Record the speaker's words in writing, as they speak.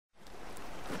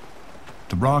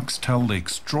The rocks tell the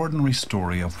extraordinary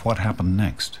story of what happened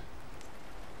next.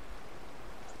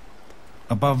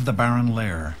 Above the barren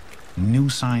layer, new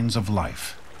signs of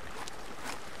life.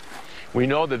 We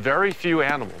know that very few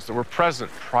animals that were present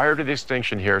prior to the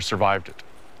extinction here survived it.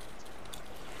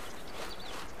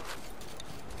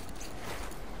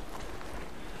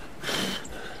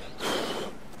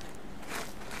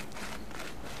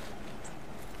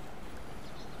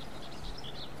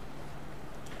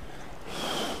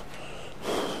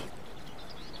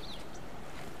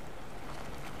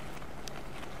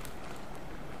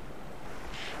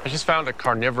 I just found a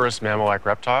carnivorous mammal-like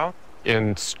reptile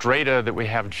in strata that we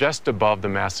have just above the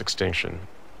mass extinction.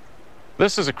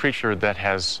 This is a creature that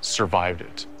has survived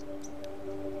it.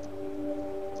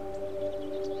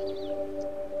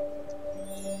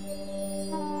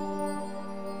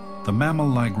 The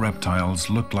mammal-like reptiles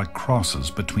looked like crosses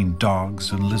between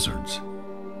dogs and lizards.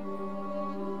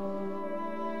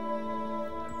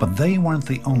 But they weren't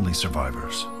the only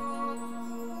survivors.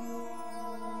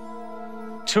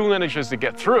 Two lineages that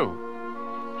get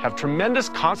through have tremendous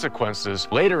consequences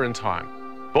later in time.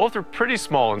 Both are pretty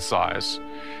small in size.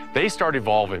 They start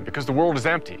evolving because the world is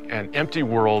empty, and empty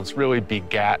worlds really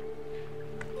begat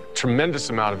a tremendous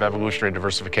amount of evolutionary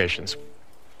diversifications.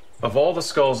 Of all the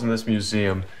skulls in this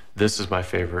museum, this is my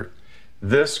favorite.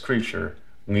 This creature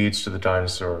leads to the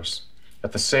dinosaurs.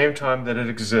 At the same time that it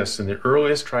exists in the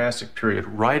earliest Triassic period,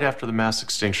 right after the mass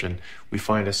extinction, we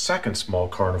find a second small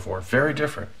carnivore, very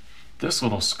different. This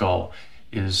little skull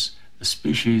is the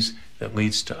species that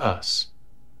leads to us.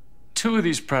 Two of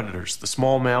these predators, the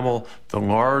small mammal, the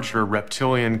larger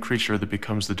reptilian creature that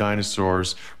becomes the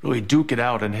dinosaurs, really duke it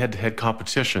out in head-to-head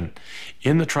competition.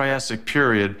 In the Triassic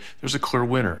period, there's a clear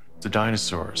winner, the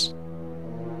dinosaurs.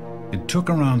 It took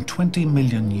around 20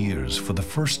 million years for the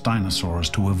first dinosaurs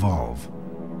to evolve,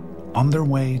 on their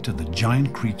way to the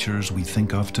giant creatures we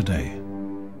think of today.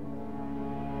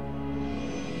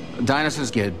 Dinosaurs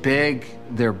get big,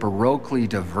 they're baroquely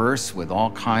diverse with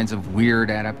all kinds of weird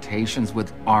adaptations,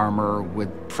 with armor, with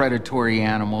predatory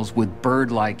animals, with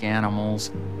bird-like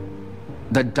animals.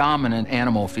 The dominant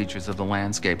animal features of the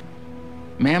landscape.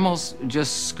 Mammals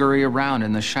just scurry around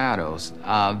in the shadows.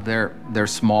 They're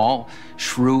small,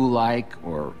 shrew-like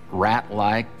or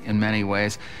rat-like in many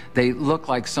ways. They look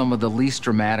like some of the least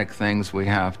dramatic things we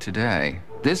have today.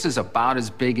 This is about as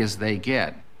big as they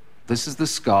get. This is the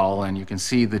skull, and you can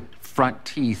see the front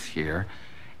teeth here.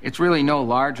 It's really no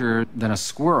larger than a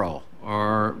squirrel,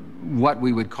 or what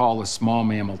we would call a small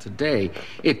mammal today.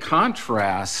 It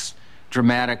contrasts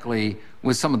dramatically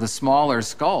with some of the smaller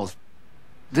skulls.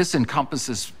 This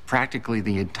encompasses practically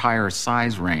the entire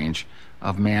size range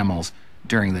of mammals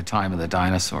during the time of the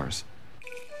dinosaurs.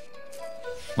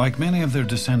 Like many of their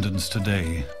descendants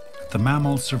today, the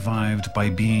mammals survived by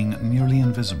being nearly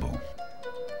invisible.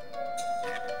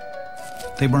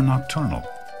 They were nocturnal.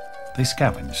 They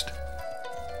scavenged.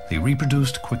 They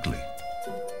reproduced quickly.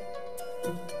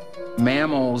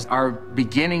 Mammals are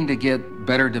beginning to get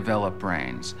better developed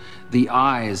brains. The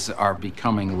eyes are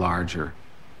becoming larger.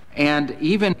 And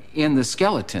even in the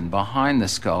skeleton behind the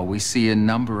skull, we see a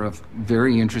number of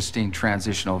very interesting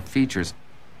transitional features.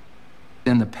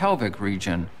 In the pelvic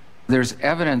region, there's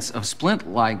evidence of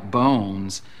splint-like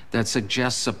bones that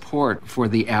suggest support for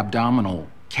the abdominal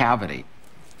cavity.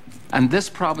 And this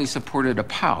probably supported a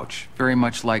pouch, very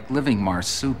much like living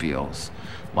marsupials,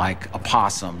 like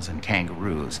opossums and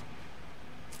kangaroos.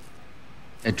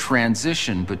 A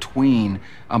transition between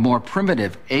a more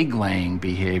primitive egg-laying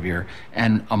behavior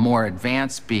and a more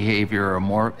advanced behavior or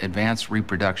more advanced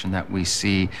reproduction that we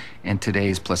see in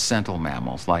today's placental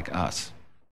mammals like us.